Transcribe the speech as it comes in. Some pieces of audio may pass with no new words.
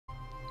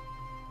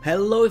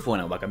Hello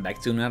everyone and welcome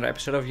back to another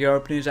episode of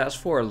Europa Universalis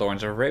 4,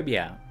 Lawrence of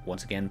Arabia.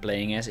 Once again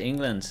playing as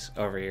England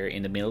over here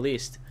in the Middle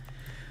East.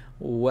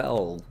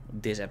 Well,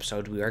 this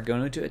episode we are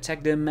going to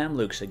attack the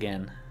Mamluks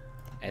again.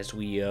 As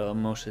we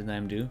most of the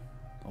time do.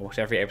 Almost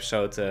every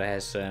episode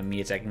has me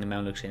attacking the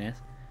Mamluks in it.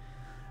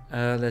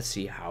 Let's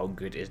see, how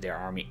good is their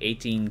army?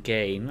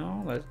 18k,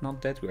 no, that's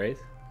not that great.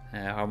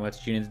 How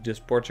much units does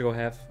Portugal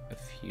have? A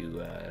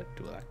few,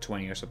 like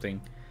 20 or something.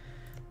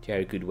 Yeah,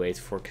 you could wait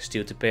for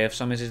Castile to pay off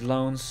some of his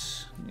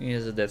loans.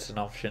 Yes, that's an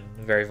option,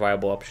 a very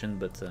viable option,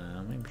 but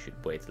maybe we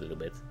should wait a little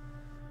bit.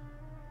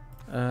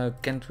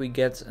 Can't we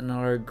get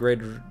another great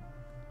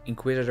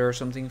Inquisitor or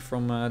something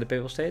from the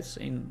Papal States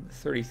in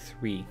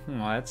 33?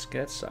 Well,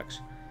 that sucks.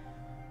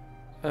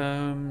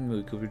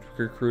 We could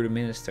recruit a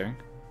minister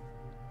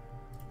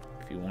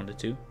if you wanted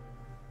to.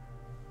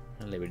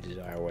 Liberty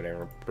Desire,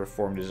 whatever.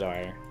 Reform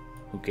Desire,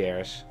 who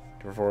cares?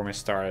 The reform has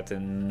started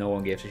and no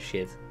one gives a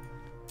shit.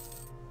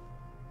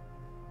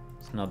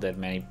 Not that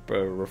many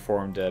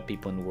reformed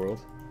people in the world.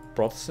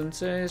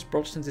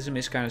 Protestantism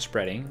is kind of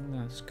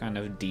spreading. It's kind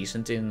of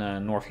decent in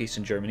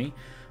northeastern Germany,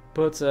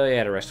 but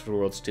yeah, the rest of the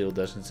world still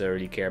doesn't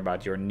really care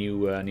about your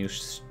new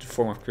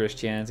form of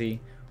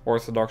Christianity.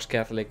 Orthodox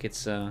Catholic,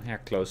 it's yeah,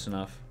 close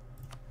enough.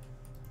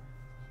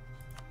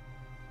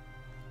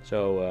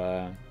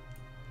 So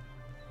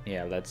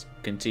yeah, let's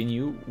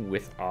continue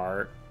with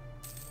our.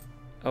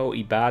 Oh,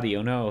 Ibadi!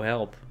 Oh no,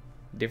 help!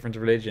 Different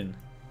religion.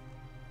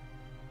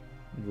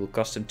 It will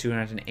cost them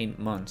 208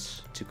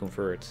 months to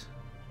convert.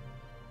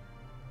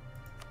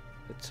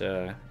 It's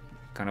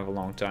kind of a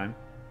long time.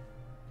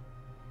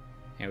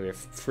 And we have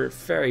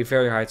very,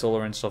 very high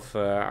tolerance of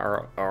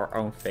our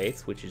own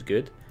faith, which is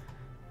good.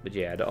 But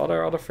yeah, the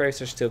other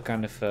faiths are still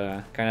kind of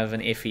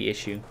an iffy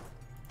issue.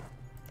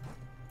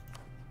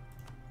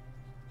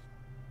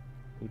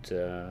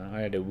 Oh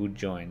yeah, they would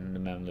join the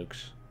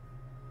Mamluks.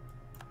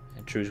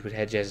 And truce with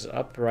Hejaz is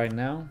up right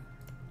now.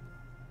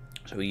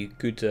 So you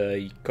could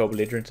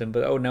co-belligerent them,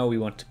 but oh no, we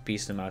want to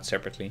piece them out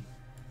separately.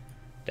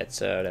 That's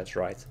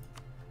right.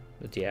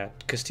 But yeah,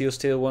 Castile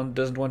still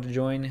doesn't want to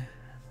join.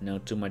 No,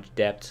 too much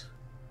debt.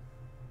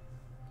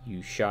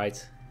 You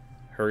shite.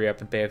 Hurry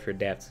up and pay off your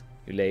debt.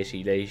 You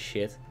lazy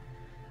shit.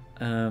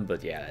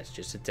 But yeah, let's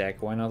just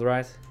attack. Why not,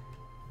 right?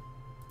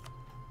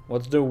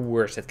 What's the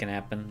worst that can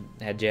happen?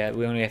 Hejaz.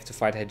 We only have to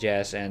fight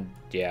Hejaz and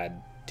yeah,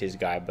 this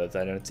guy, but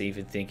I don't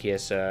even think he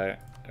has a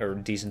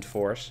decent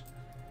force.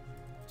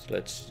 So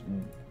let's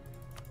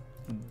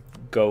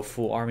go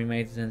full army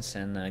maintenance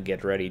and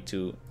get ready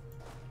to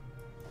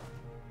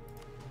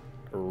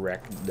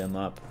wreck them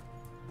up.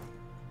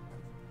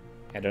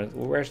 I don't.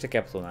 Where's the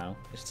capital now?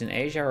 Is it in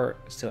Asia or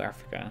still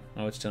Africa?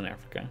 No, it's still in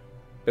Africa.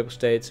 Papal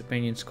States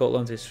opinion: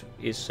 Scotland is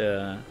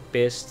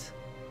pissed,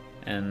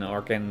 and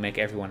or can make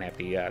everyone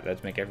happy. Yeah,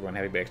 let's make everyone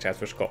happy, except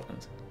for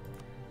Scotland.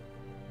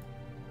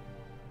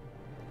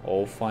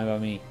 All fine by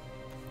me.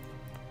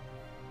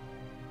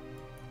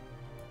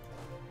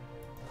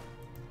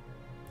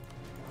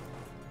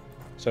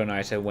 So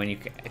nice that when you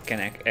can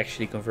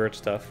actually convert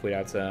stuff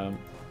without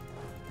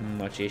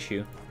much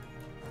issue.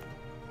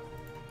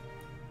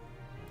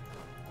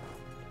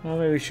 Well,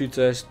 maybe we should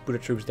put the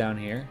troops down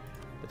here.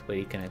 That way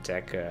you can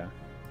attack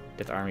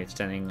that army that's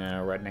standing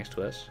right next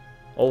to us.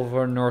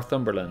 Over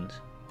Northumberland.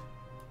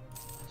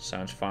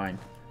 Sounds fine.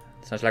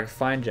 Sounds like a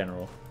fine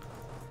general.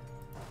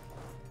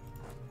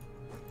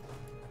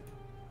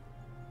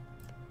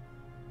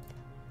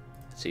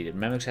 See, the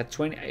Mamluks had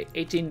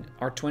 18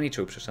 or 20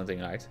 troops or something,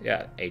 right?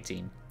 Yeah,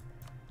 18.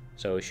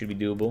 So it should be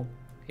doable.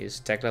 His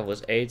attack level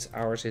is 8,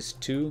 ours is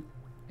 2.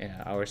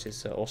 Yeah, ours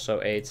is also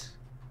 8.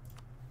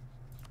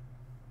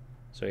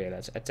 So yeah,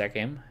 let's attack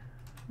him.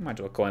 Might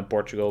as well call him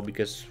Portugal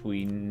because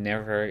we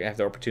never have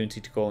the opportunity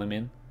to call him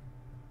in.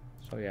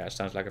 So yeah, it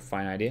sounds like a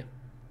fine idea.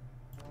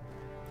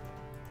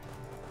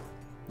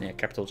 Yeah,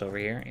 capital's over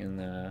here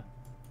in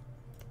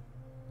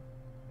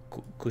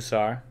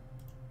Kusar.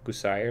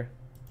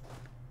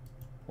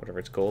 Whatever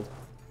it's called.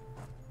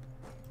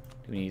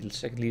 Do we need a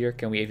second leader?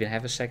 Can we even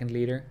have a second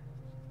leader?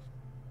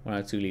 1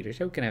 or 2 leaders.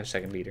 Yeah, we can have a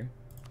second leader.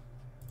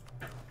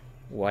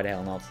 Why the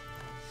hell not?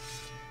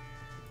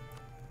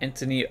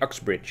 Anthony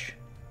Uxbridge.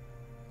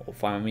 All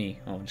fine with me.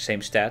 Oh, the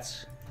same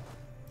stats.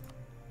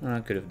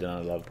 I could have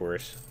done a lot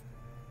worse.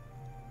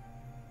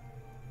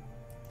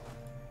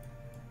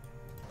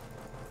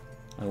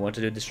 I want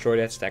to destroy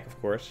that stack, of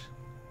course.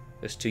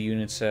 Those 2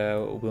 units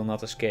will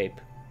not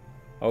escape.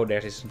 Oh,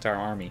 there's his entire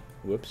army.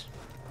 Whoops.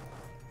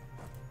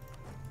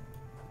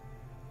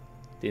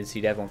 Didn't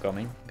see that one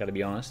coming, gotta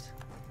be honest.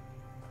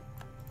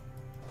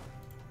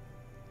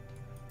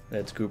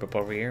 Let's group up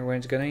over here. Where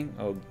it's going?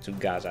 Oh, to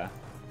Gaza.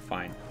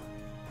 Fine.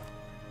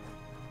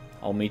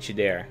 I'll meet you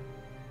there.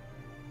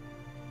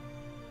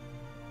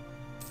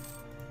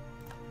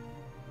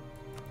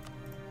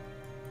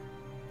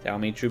 How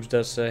many troops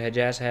does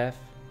Hejaz have?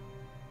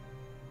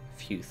 A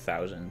few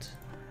thousand.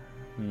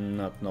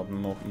 Not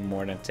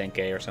more than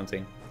 10k or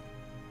something.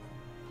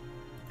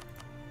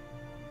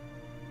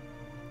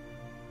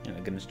 And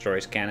I'm gonna destroy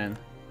his cannon.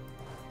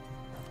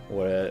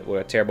 What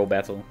a terrible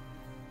battle.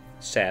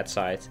 sad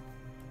side.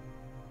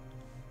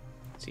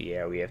 So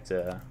yeah, we have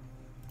the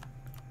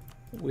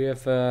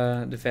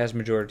vast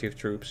majority of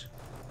troops.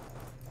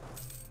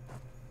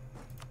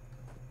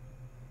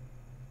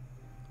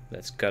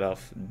 Let's cut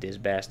off this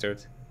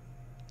bastard.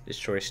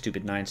 Destroy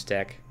stupid 9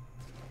 stack.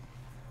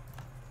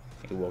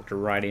 He walked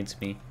right into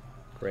me.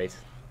 Great.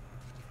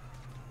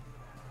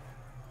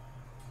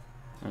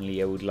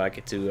 Only I would like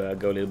it to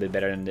go a little bit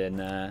better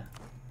than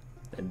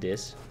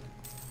this.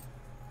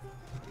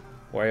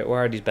 Why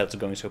are these battles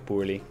going so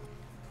poorly?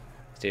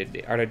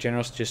 Are the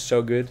generals just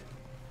so good?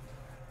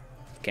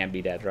 Can't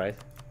be that, right?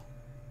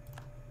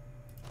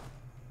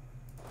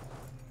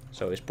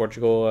 So is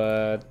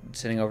Portugal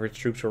sending over its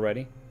troops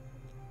already?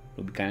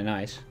 Would be kind of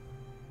nice.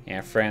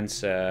 Yeah,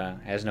 France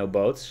has no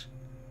boats.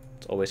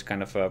 It's always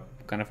kind of a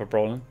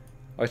problem.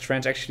 Oh, is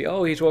France actually?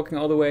 Oh, he's walking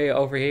all the way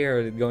over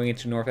here, going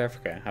into North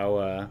Africa.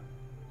 How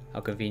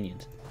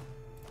convenient.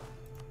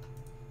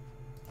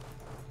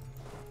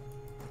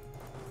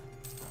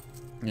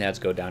 Yeah, let's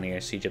go down here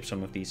and siege up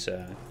some of these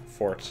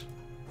forts.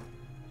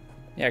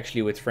 Yeah,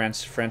 actually, with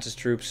France's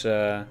troops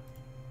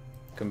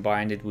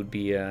combined, it would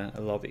be a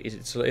lot.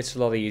 It's a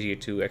lot easier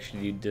to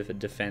actually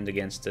defend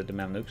against the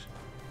Mamluks.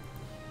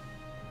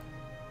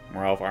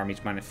 Morale of armies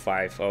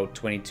 -5. Oh,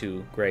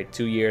 22. Great.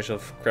 2 years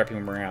of crappy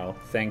morale.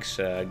 Thanks,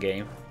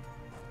 game.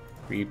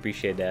 Really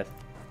appreciate that.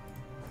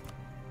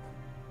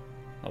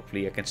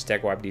 Hopefully I can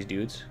stack wipe these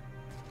dudes.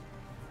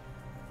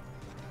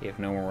 You have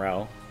no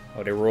morale.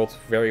 Oh, they rolled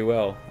very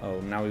well.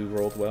 Oh, now we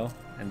rolled well.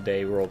 And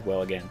they rolled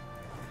well again.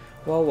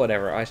 Well,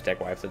 whatever. I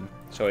stack wiped them.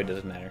 So it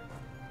doesn't matter.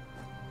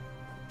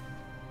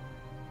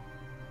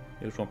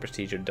 Use 1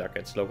 prestige or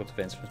ducats. Local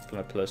defense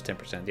plus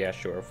 10%. Yeah,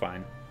 sure.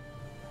 Fine.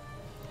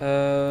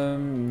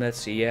 Let's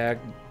see. Yeah,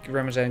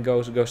 Ramazan,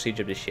 go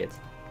siege up this shit.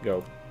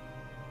 Go.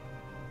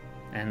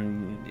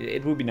 And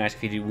it would be nice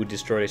if you would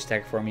destroy this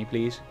stack for me,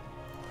 please.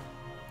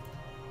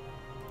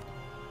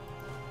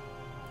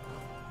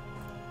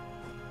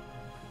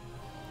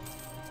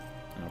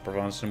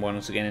 Provence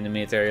once again in the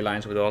military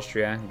alliance with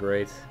Austria.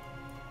 Great.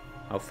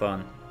 How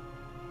fun.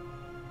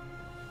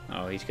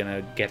 Oh, he's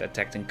gonna get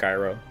attacked in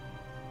Cairo.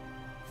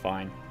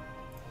 Fine.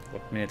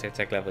 What military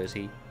attack level is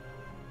he?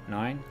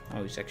 9?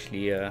 Oh, he's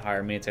actually a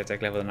higher military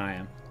attack level than I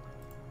am.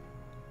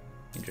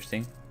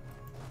 Interesting.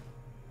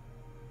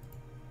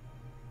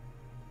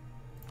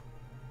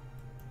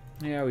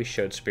 Yeah, we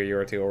showed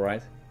superiority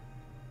alright.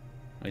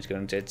 Oh, he's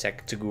going to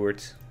attack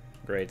Togourt.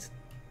 Great.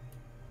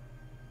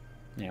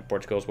 Yeah,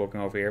 Portugal's walking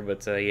over here,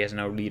 but he has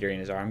no leader in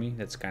his army.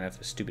 That's kind of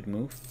a stupid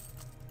move.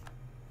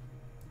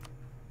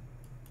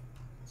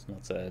 It's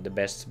not the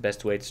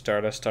best way to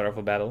start off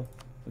a battle.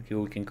 Okay,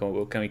 who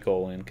can we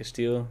call in?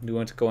 Castile? Do you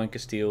want to call in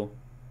Castile?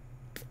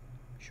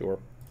 Sure.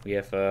 We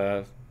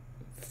have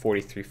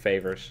 43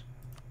 favors.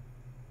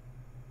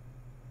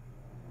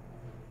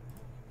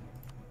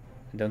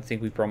 I don't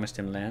think we promised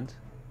him land,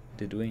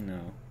 did we?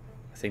 No.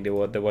 I think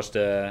there was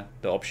the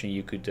option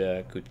you could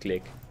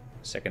click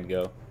a second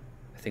ago.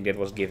 I think that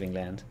was giving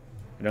land.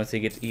 I don't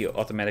think he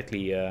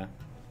automatically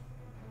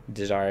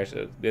desires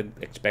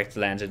expects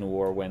lands in the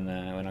war when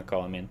I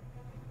call him in.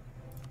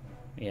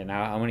 Yeah,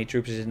 now how many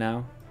troops is it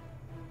now?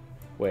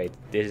 Wait,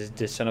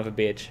 this son of a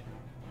bitch.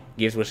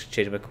 Gifts was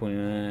exchanged by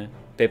Queen.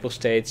 Papal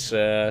States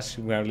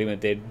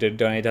limited. They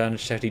donate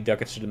 170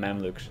 ducats to the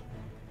Mamluks.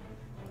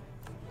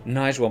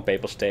 Nice one,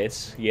 Papal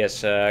States.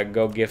 Yes,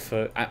 go give.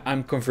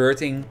 I'm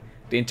converting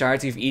the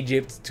entirety of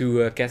Egypt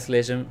to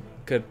Catholicism,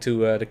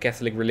 to the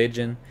Catholic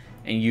religion,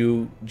 and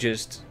you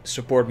just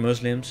support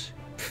Muslims.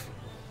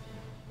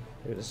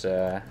 It was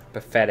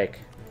pathetic.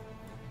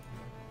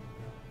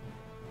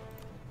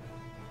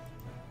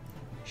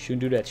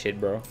 Shouldn't do that shit,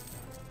 bro.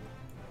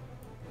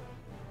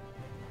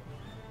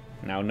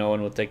 Now no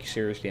one will take you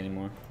seriously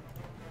anymore.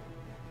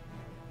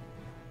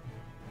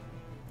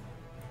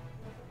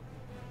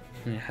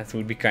 Yeah, it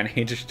would be kind of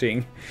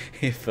interesting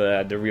if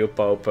the real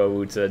Pope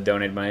would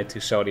donate money to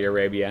Saudi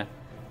Arabia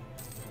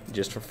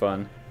just for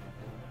fun.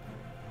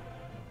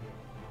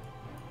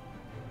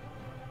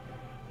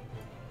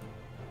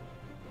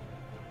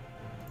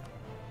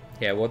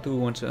 Yeah, what do we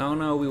want to... Oh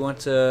no, we want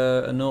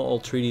to annul all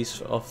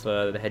treaties of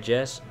the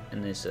Hejaz,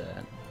 and this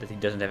that he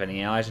doesn't have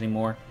any allies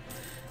anymore.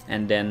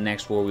 And then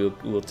next war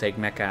we'll take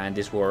Mecca, and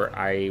this war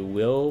I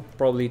will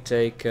probably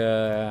take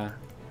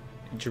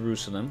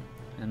Jerusalem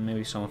and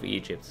maybe some of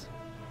Egypt.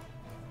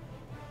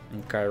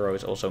 And Cairo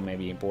is also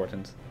maybe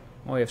important.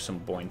 Oh, we have some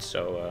points,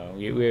 so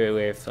we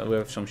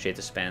have some shit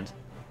to spend.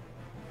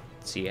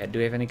 Let's see, do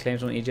we have any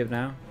claims on Egypt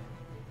now?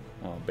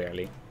 Oh,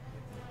 barely.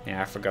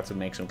 Yeah, I forgot to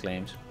make some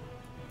claims.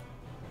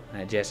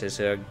 Jess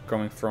is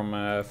coming from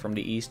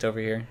the east over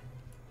here.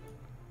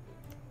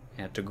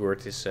 Yeah,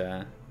 Togourt is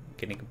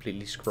getting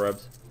completely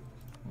scrubbed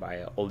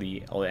by all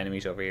the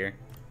enemies over here.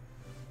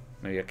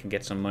 Maybe I can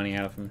get some money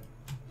out of him.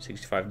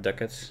 65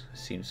 ducats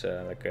seems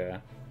like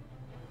a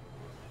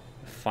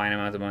fine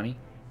amount of money.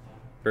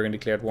 Burgundy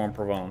declared war on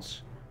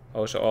Provence.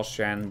 Oh, so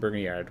Austria and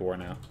Burgundy are at war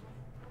now.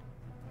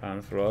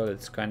 Well,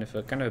 it's kind of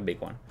a big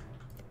one.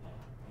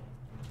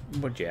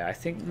 But yeah, I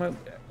think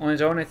on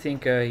his own, I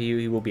think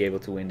he will be able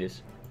to win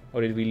this. Oh,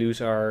 did we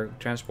lose our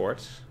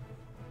transports?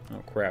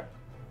 Oh crap.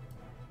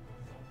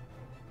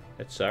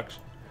 That sucks.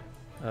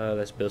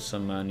 Let's build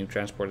some new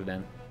transporter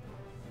then.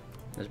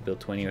 Let's build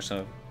 20 or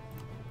so.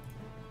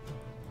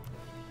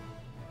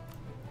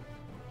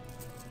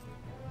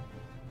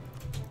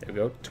 There we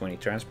go, 20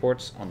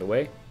 transports on the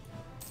way.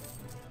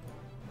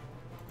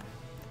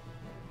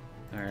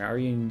 Alright, are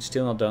you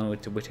still not done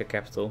with your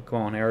capital?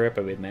 Come on, hurry up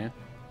a bit, man.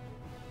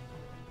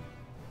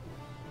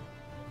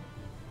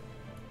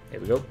 There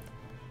we go.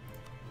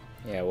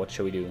 Yeah, what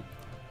shall we do?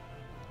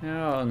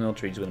 Oh, no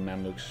treats with the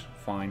Mamluks.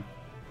 Fine.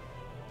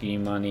 Give me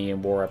money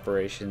and war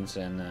operations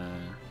and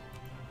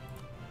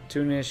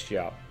Tunis.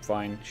 Yeah,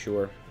 fine,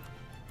 sure.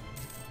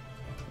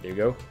 There you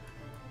go.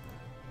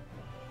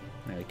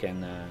 Now we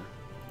can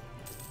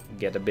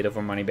get a bit of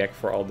our money back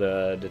for all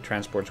the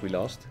transports we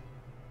lost.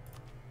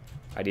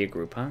 Idea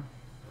group, huh?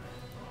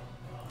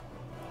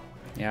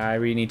 Yeah, I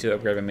really need to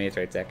upgrade my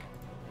military tech.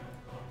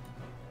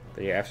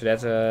 But yeah, after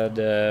that,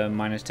 the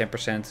minus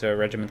 10%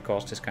 regiment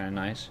cost is kind of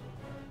nice.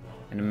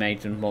 And the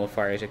maintenance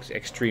modifier is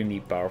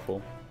extremely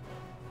powerful.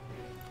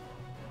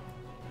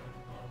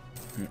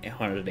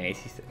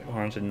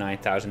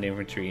 109,000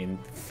 infantry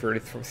and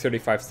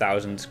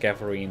 35,000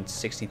 cavalry and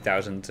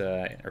 16,000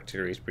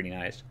 artillery is pretty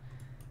nice.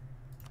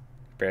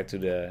 Compared to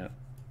the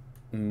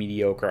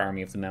mediocre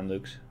army of the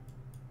Mamluks.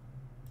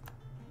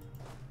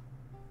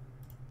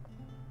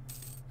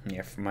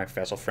 Yeah, my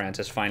vassal France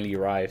has finally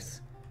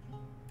arrived.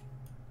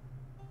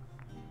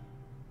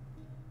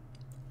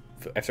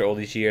 After all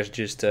these years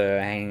just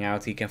hanging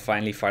out, he can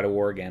finally fight a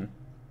war again.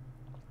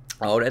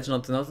 Oh, that's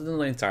not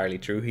entirely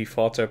true. He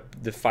fought up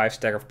the 5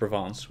 stack of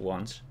Provence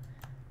once.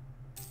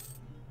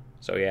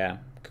 So yeah,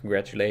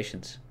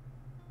 congratulations.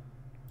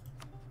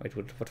 Wait,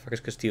 what the fuck is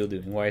Castile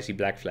doing? Why is he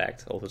black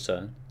flagged all of a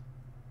sudden?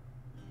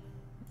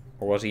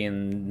 Or was he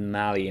in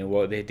Mali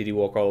and did he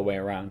walk all the way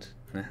around?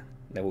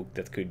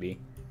 That could be.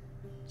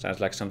 Sounds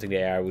like something the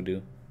AI would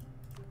do.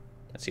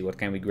 Let's see, what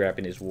can we grab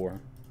in this war?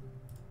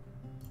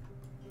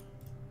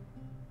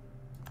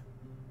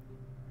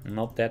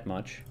 Not that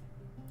much.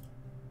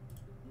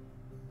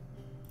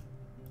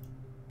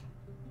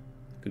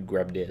 Could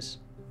grab this.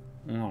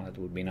 Oh, that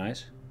would be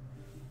nice.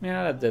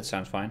 Yeah, that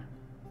sounds fine.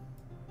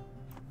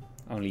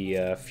 Only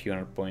a few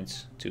hundred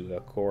points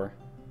to core.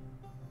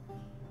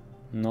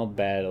 Not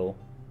bad at all.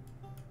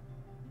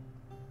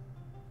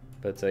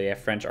 But yeah,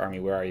 French army,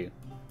 where are you?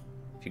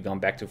 Have you gone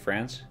back to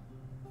France?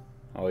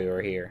 Oh,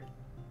 you're here.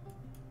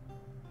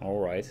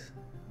 Alright.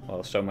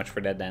 Well, so much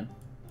for that then.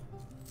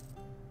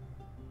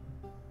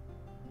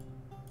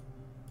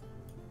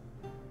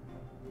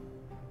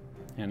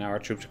 And now our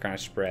troops are kind of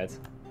spread.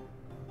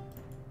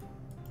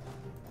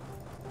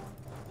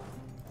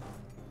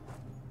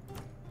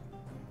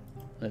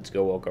 Let's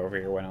go walk over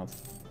here, why not?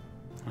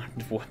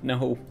 What?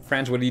 No,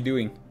 France, what are you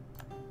doing?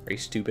 Are you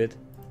stupid?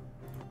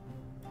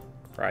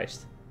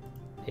 Christ.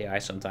 AI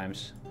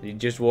sometimes. You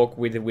just walk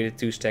with a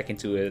 2 stack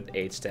into an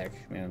 8 stack.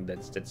 And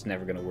that's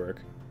never gonna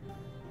work.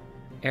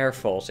 Air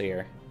falls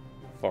here.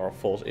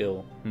 Falls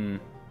ill.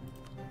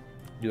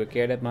 Do I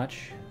care that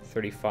much?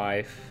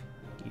 35.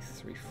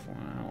 E3.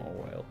 Oh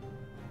well.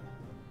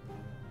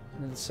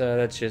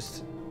 Let's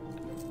just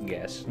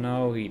guess.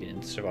 No, he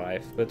didn't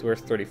survive. But we're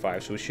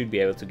 35, so we should be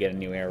able to get a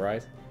new air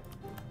right.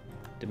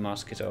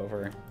 Damascus is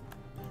over.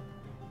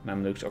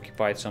 Mamluks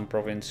occupied some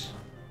province.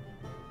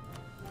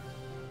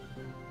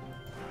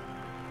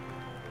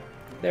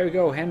 There we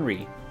go,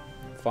 Henry.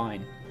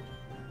 Fine.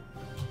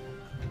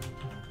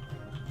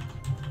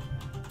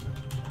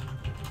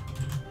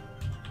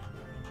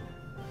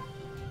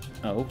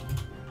 Oh.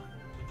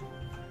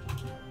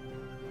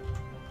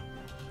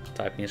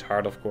 Typing is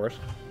hard, of course.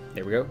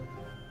 There we go.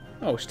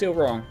 Oh, still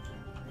wrong.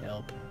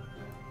 Help.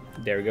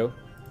 There we go.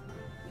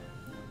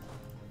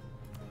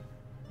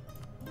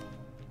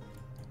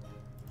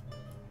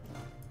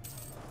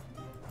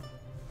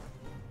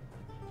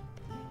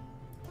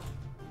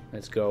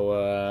 Let's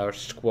go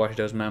squash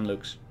those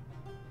Mamluks.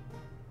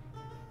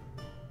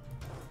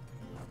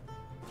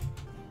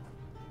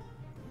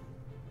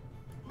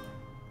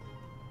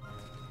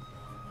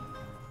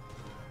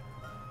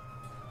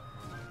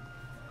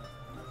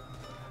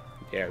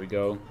 There we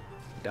go.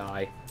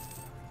 Die.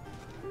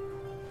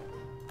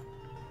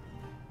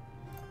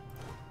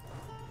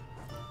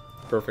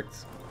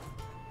 Perfect.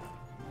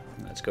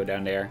 Let's go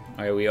down there.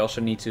 Oh yeah, we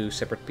also need to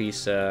separate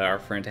piece our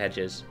front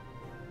hedges.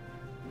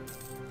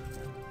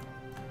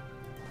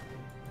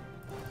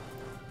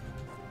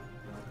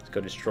 Let's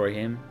go destroy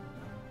him.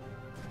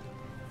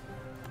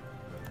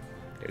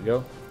 There we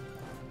go.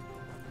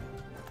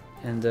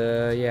 And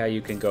yeah,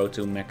 you can go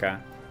to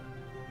Mecca.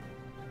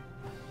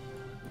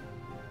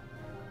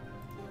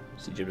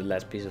 Siege up the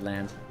last piece of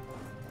land.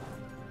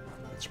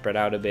 Let's spread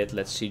out a bit.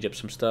 Let's siege up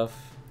some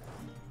stuff.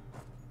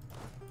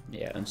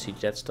 Yeah,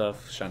 unsiege that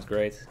stuff. Sounds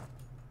great.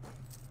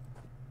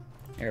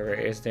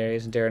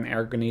 Isn't there an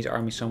Aragonese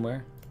army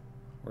somewhere?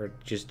 We're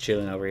just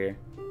chilling over here.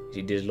 Is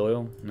he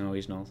disloyal? No,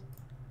 he's not.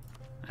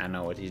 I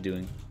know what he's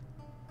doing.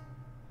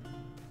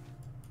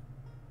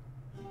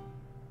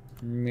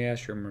 Yeah,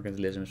 sure,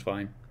 mercantilism is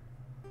fine.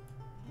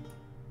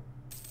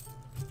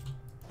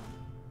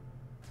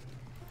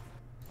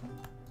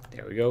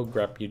 There we go,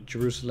 grab you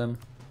Jerusalem.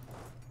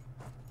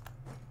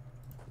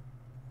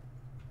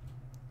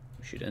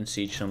 We should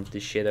unsiege some of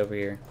this shit over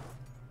here.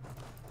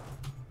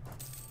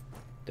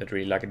 Don't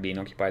really like it being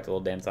occupied all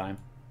the damn time.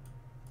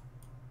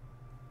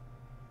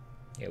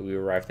 Yeah, we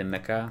arrived in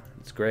Mecca.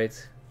 That's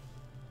great.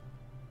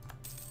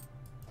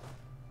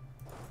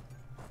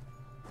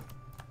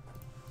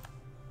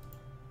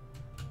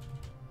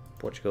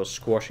 Portugal's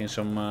squashing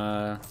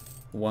some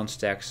one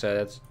stacks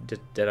that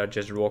are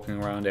just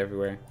walking around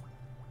everywhere.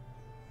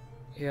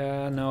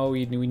 Yeah, no,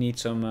 we need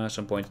some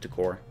points to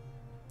core.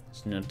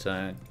 Let's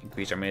not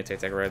increase our military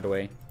attack right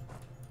away.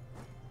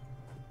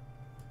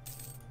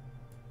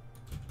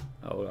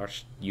 Oh, our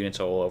units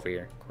are all over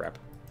here. Crap.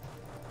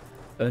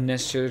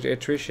 Unnecessary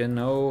attrition.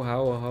 No,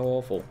 how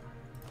awful.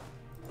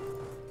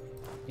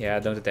 Yeah,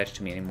 don't attach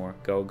to me anymore.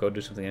 Go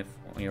do something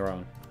on your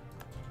own.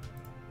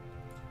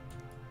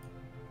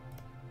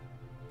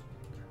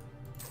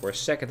 For a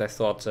second, I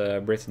thought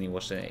Brittany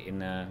was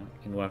in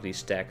one of these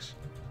stacks,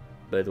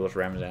 but it was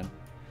Ramazan.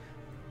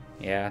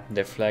 Yeah,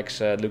 their flags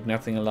look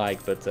nothing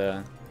alike, but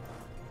I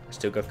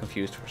still got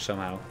confused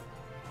somehow.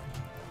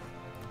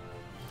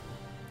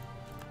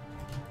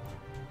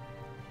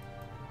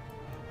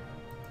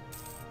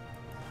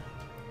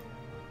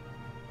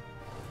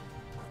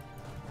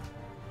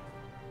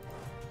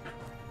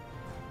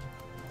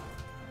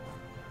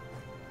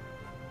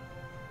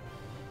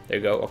 There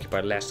you go,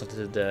 occupy the last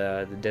of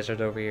the desert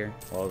over here.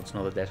 Well, it's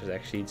not a desert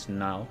actually, it's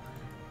now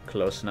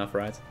close enough,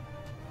 right?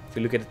 If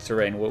you look at the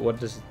terrain, what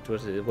does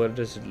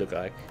it look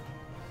like?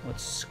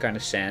 What's kind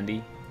of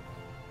sandy?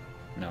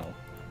 No.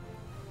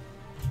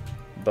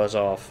 Buzz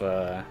off,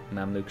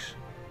 Mamluks.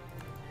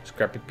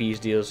 Scrappy peace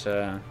deals.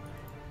 I'm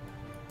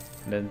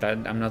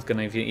not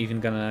gonna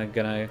even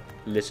gonna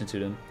listen to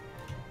them.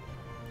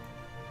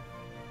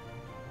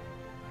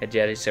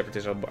 Hejjadi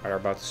separatists are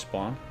about to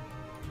spawn.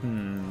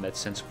 Let's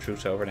send some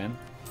troops over then.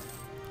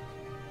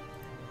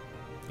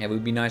 Yeah, it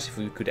would be nice if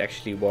we could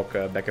actually walk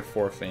back and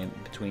forth in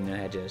between the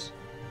hedges.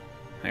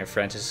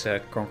 France is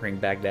conquering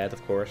Baghdad,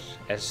 of course,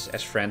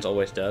 as France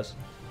always does.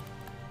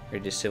 Here,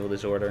 this civil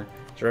disorder.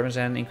 Has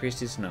Ramazan increased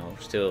his? No,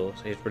 still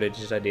his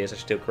religious ideas are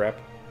still crap.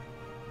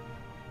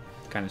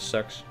 Kind of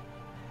sucks.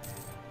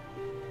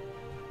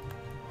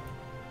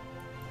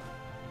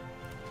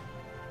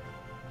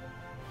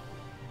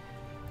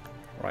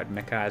 Alright,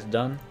 Mecca is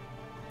done.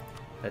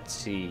 Let's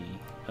see.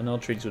 Annual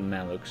treaty with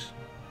Mamluks.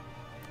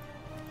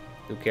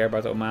 Do you care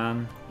about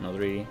Oman? Not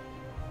really.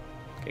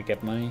 Okay,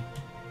 get money.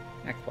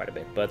 Yeah, quite a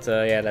bit. But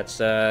yeah, let's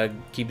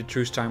keep the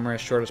truce timer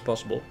as short as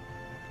possible.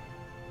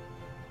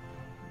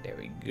 There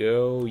we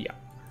go. Yeah.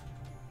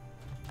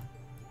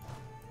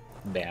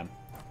 Bam.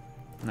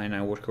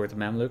 99 war score with the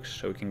Mamluks,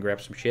 so we can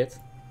grab some shit.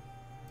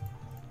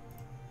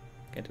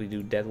 Can't we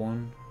do that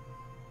one?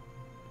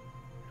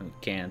 No, we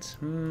can't.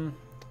 Oh,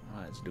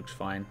 this looks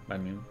fine. I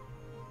mean,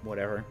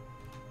 whatever.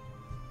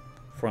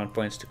 400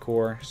 points to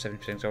core,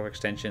 70%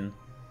 overextension.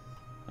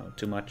 Oh,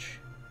 too much.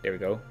 There we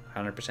go,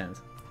 100%.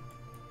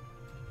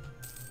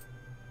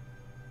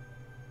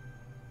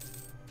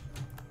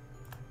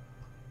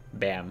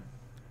 Bam.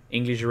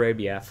 English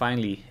Arabia,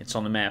 finally, it's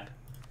on the map.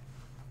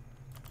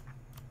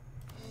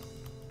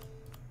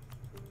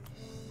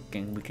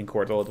 We can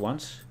court all at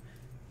once.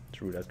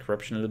 Let's root out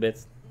corruption a little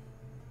bit.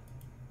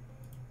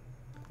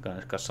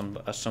 Gonna cost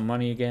some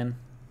money again.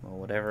 Well,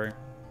 whatever.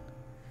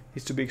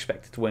 It's to be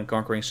expected when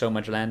conquering so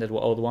much land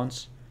all at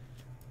once.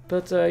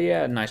 But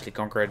yeah, nicely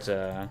conquered.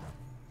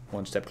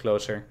 One step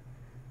closer.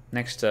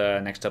 Next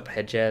up,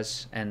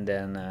 Hejaz, and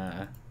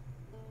then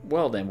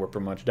well, then we're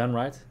pretty much done,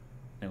 right?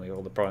 And we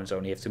all the provinces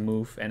only have to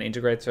move and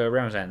integrate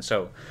Ramazan.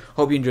 So,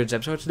 hope you enjoyed this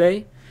episode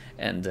today,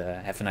 and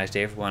have a nice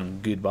day,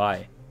 everyone.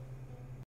 Goodbye.